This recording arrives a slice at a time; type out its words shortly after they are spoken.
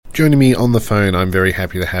Joining me on the phone, I'm very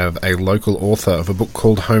happy to have a local author of a book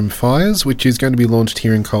called Home Fires, which is going to be launched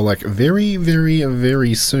here in Colac very, very,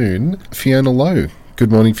 very soon. Fiona Lowe.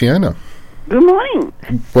 Good morning, Fiona. Good morning.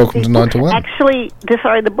 Welcome to 9 to 1.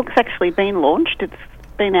 The book's actually been launched. It's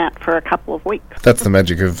been out for a couple of weeks. That's the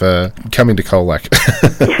magic of coming to Colac.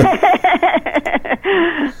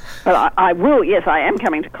 But I will, yes, I am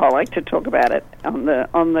coming to Colac to talk about it on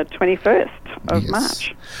the 21st of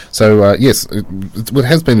March. So, yes, it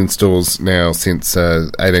has been in stores now since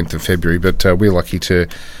 18th of February, but we're lucky to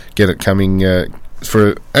get it coming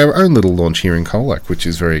for our own little launch here in Colac, which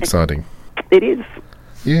is very exciting. It is.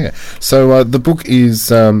 Yeah. So the book is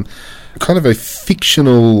kind of a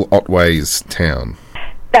fictional Otways town.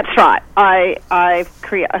 That's right.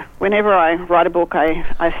 Whenever I write a book,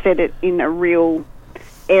 I set it in a real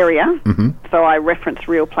area, so I reference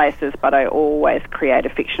real places, but I always create a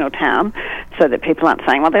fictional town so that people aren't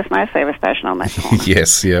saying, well, there's no service station on that corner.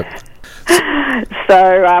 Yes, yep.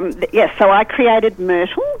 So I created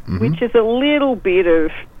Myrtle, which is a little bit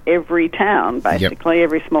of every town, basically,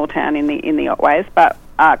 every small town in the Otways, but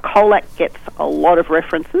Colac gets a lot of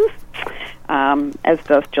references, as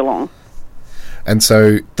does Geelong. And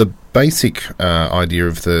so the basic idea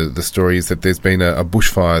of the story is that there's been a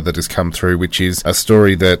bushfire that has come through, which is a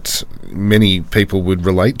story that many people would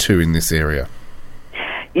relate to in this area.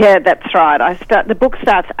 Yeah, that's right. The book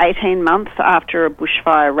starts 18 months after a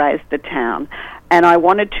bushfire razed the town, and I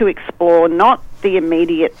wanted to explore not the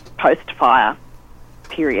immediate post-fire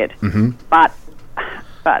period, but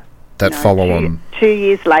that follow-on. 2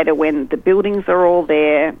 years later, when the buildings are all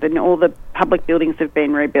there, then all the public buildings have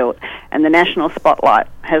been rebuilt, and the national spotlight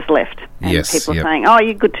has left. And people are saying, oh,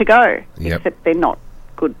 you're good to go. Except they're not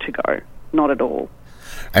good to go. Not at all.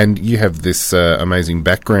 And you have this amazing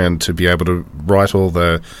background to be able to write all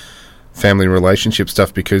the family relationship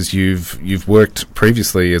stuff because you've worked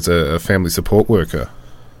previously as a family support worker.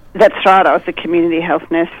 That's right. I was a community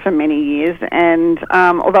health nurse for many years, and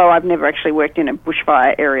although I've never actually worked in a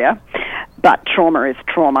bushfire area, but trauma is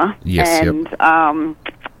trauma. Yes,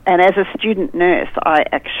 and as a student nurse, I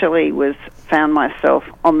actually found myself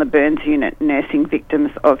on the burns unit nursing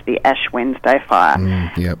victims of the Ash Wednesday fire.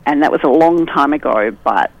 And that was a long time ago,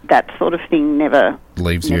 but that sort of thing never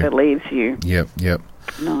leaves you. Yep.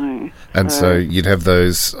 No. And so you'd have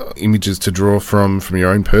those images to draw from your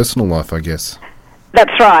own personal life, I guess.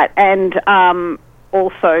 That's right, and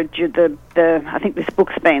also I think this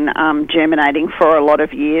book's been germinating for a lot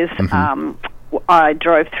of years. I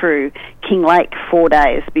drove through King Lake 4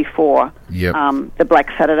 days before the Black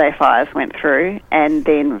Saturday fires went through, and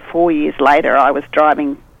then 4 years later I was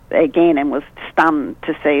driving again and was stunned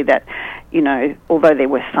to see that, although there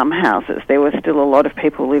were some houses, there were still a lot of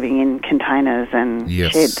people living in containers and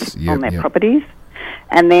sheds on their properties.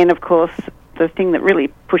 And then, of course, the thing that really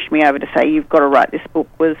pushed me over to say you've got to write this book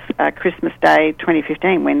was Christmas Day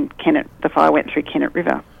 2015 when the fire went through Kennett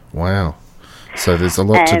River. Wow. So there's a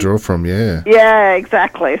lot to draw from, yeah. Yeah,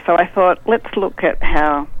 exactly. So I thought, let's look at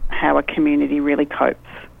how a community really copes.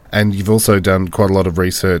 And you've also done quite a lot of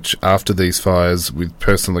research after these fires with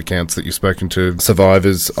personal accounts that you've spoken to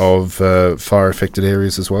survivors of fire-affected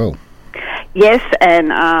areas as well. Yes,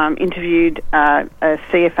 and interviewed a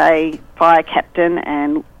CFA fire captain,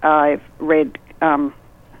 and I've read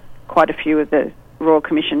quite a few of the Royal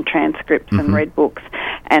Commission transcripts and read books,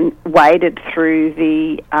 and waded through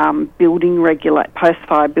the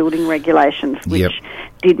post-fire building regulations, which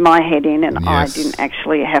did my head in, and I didn't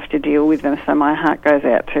actually have to deal with them. So my heart goes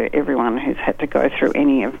out to everyone who's had to go through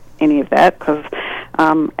any of that, because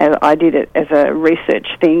I did it as a research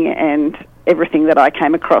thing, and everything that I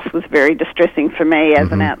came across was very distressing for me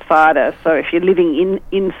as an outsider. So if you're living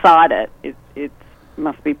inside it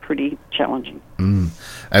must be pretty challenging.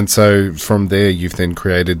 And so from there you've then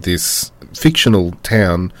created this fictional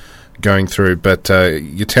town going through, but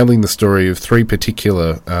you're telling the story of three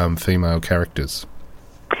particular female characters.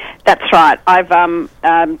 That's right. I've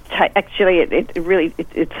actually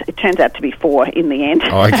it turns out to be four in the end.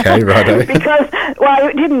 Oh, okay, right. Because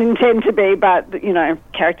it didn't intend to be, but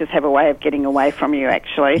characters have a way of getting away from you.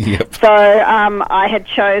 Actually, so I had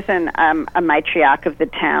chosen a matriarch of the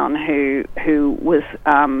town who was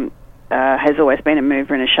has always been a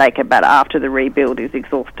mover and a shaker, but after the rebuild is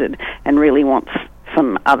exhausted and really wants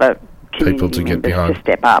some other community people to get behind to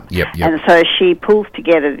step up. And so she pulls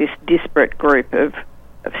together this disparate group of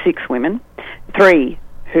 6 women, 3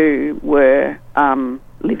 who were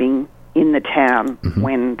living in the town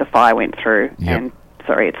when the fire went through, and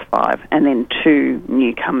it's 5, and then 2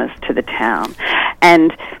 newcomers to the town.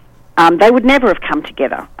 And they would never have come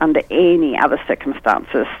together under any other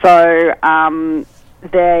circumstances. So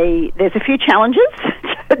there's a few challenges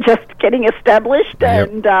just getting established,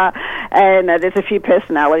 Yep. and there's a few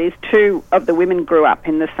personalities. Two of the women grew up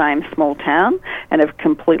in the same small town and have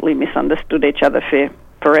completely misunderstood each other for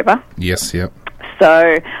forever. Yes, yep.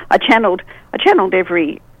 So I channeled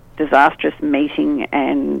every disastrous meeting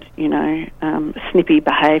and snippy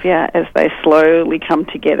behaviour as they slowly come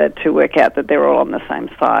together to work out that they're all on the same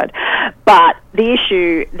side. But the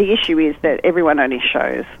issue is that everyone only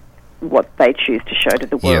shows what they choose to show to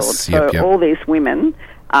the world. Yes, yep, yep. So all these women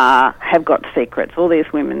have got secrets. All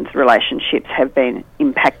these women's relationships have been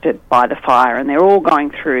impacted by the fire, and they're all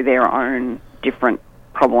going through their own different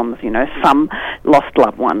problems. Some lost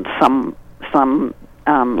loved ones, some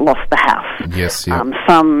lost the house. Yes, yep.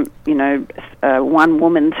 One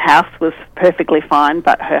woman's house was perfectly fine,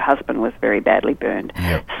 but her husband was very badly burned.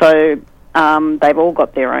 Yep. So they've all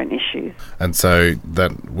got their own issues. And so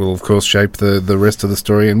that will, of course, shape the rest of the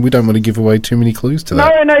story, and we don't want to give away too many clues to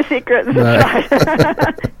that. No secrets. That's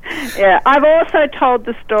right. Yeah, I've also told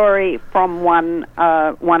the story from one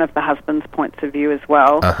of the husband's points of view as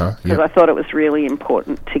well, because yep. I thought it was really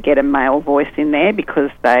important to get a male voice in there,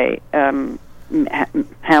 because they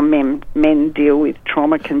how men deal with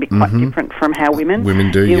trauma can be quite different from how women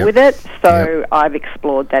do, deal yep. with it. So Yep. I've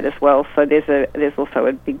explored that as well. So there's also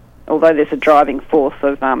a big, although there's a driving force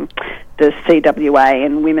of the CWA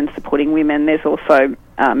and women supporting women, there's also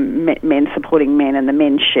men supporting men, and the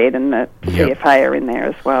men's shed and the Yep. CFA are in there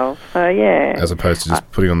as well. So yeah, As opposed to just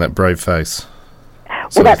putting on that brave face.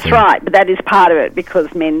 well, that's right, but that is part of it,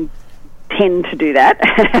 because men tend to do that.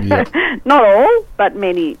 Yep. Not all, but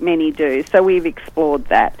many do. So we've explored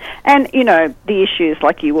that. And, the issues,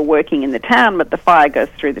 like you were working in the town, but the fire goes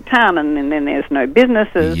through the town, and then there's no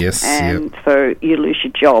businesses. Yes, and yep. so you lose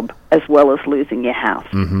your job, as well as losing your house,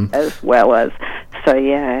 as well as. So,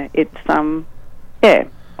 yeah, it's,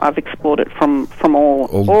 I've explored it from all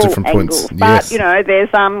different angles. points. But, Yes.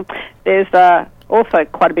 there's also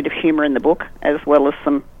quite a bit of humour in the book, as well as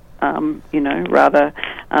some, rather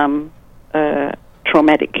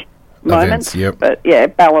traumatic moments. Yep. But yeah,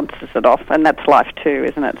 it balances it off, and that's life too,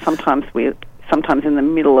 isn't it? Sometimes in the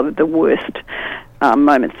middle of the worst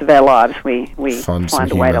moments of our lives, we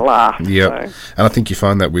find a way to laugh. Yep. So. And I think you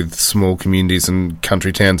find that with small communities and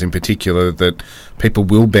country towns in particular, that people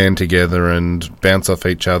will band together and bounce off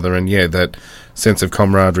each other, and that sense of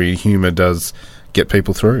camaraderie, humour does get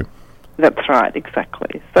people through. That's right,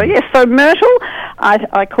 exactly. So yes, so Myrtle,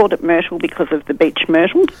 I called it Myrtle because of the beach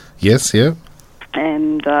myrtle. Yes, yeah.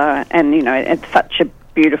 And it's such a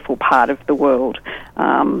beautiful part of the world.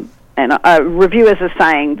 And reviewers are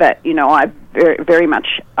saying that, I very, very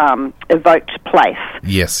much evoked place.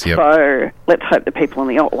 Yes, yep. So let's hope the people in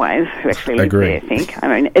the Otways who actually live Agree. there think. I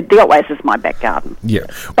mean, the Otways is my back garden. Yeah.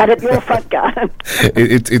 But it's your front garden.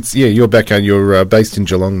 It's your background. You're based in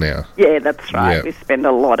Geelong now. Yeah, that's right. Yeah. We spend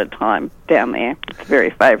a lot of time down there. It's a very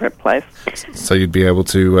favourite place. So you'd be able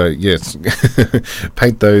to,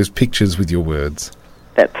 paint those pictures with your words.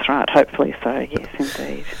 That's right, hopefully so, yes,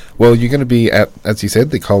 indeed. Well, you're going to be at, as you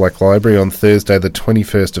said, the Colac Library on Thursday the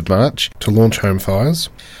 21st of March to launch Home Fires.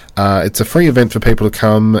 It's a free event for people to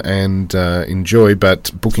come and enjoy,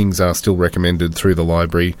 but bookings are still recommended through the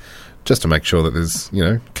library, just to make sure that there's,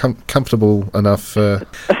 comfortable enough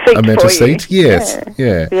amount of seat. Yes,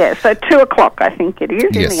 yeah. Yeah, so 2:00, I think it is,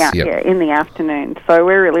 Yes, in the afternoon. So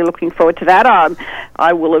we're really looking forward to that.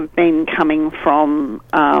 I will have been coming from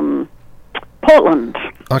Portland.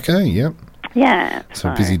 Okay, yep. Yeah.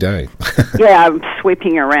 So a busy day. Yeah, I'm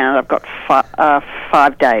sweeping around. I've got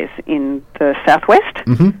 5 days in the southwest,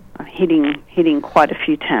 hitting quite a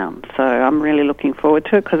few towns. So I'm really looking forward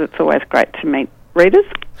to it, because it's always great to meet readers.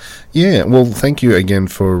 Yeah, well, thank you again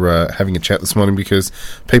for having a chat this morning, because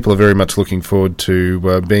people are very much looking forward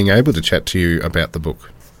to being able to chat to you about the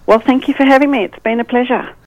book. Well, thank you for having me. It's been a pleasure.